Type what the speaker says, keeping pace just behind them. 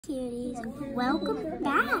Cuties, welcome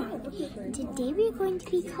back. Today we're going to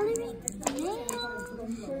be coloring nail,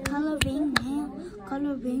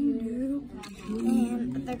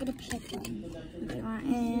 and they're gonna pick one they want.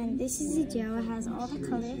 And this is a gel, it has all the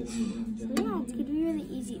colors. So yeah, it's gonna be really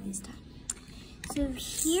easy this time. So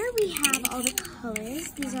here we have all the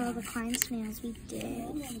colors. These are all the kind snails we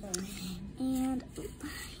did. And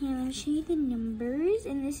I'm gonna show you the numbers.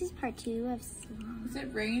 And this is part 2 of slime. Is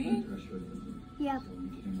it raining? Yep.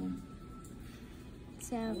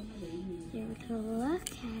 So, here we go, look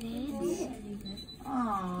at it.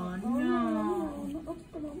 Oh no.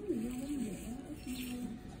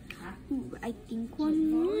 Ooh, I think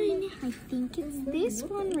one won. I think it's this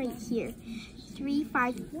one right here.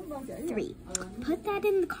 353. Put that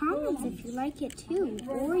in the comments if you like it too.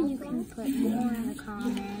 Or you can put more in the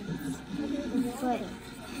comments. But,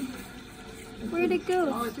 where'd it go?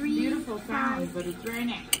 Oh, it's a beautiful sound, but it's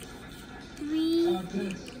raining. 3,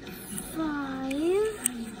 5.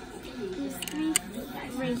 There's 3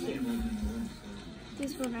 right here.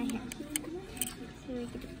 This one right here. So we're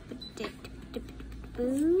gonna put it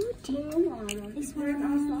boot. This one.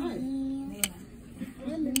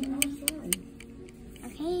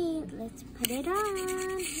 Okay, let's put it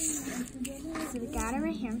on. So we got it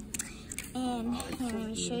right here. And I'm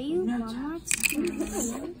gonna show you one more time.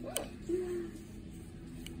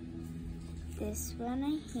 This one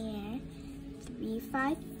right here.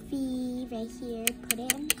 353 right here. Put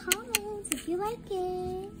it in the comments if you like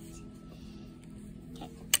it.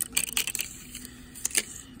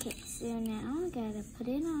 Okay, so now I gotta put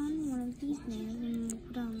it on one of these nails and we'll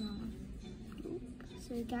put on that one.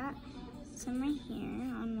 So we got some right here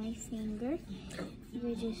on my finger.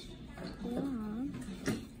 We just put it on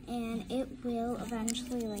and it will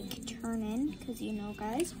eventually like turn in because you know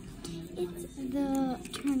guys, it's the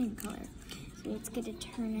turning color. So it's going to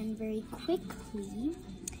turn in very quickly,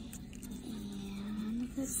 and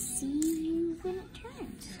we'll see you when it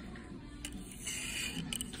turns.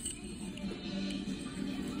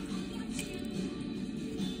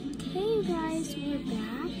 Okay guys, we're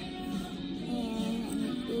back, and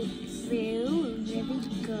it grew really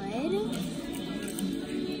good,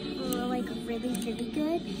 like really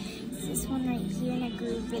good. It's this one right here, and it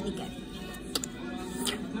grew really good.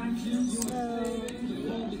 So,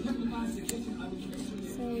 yeah.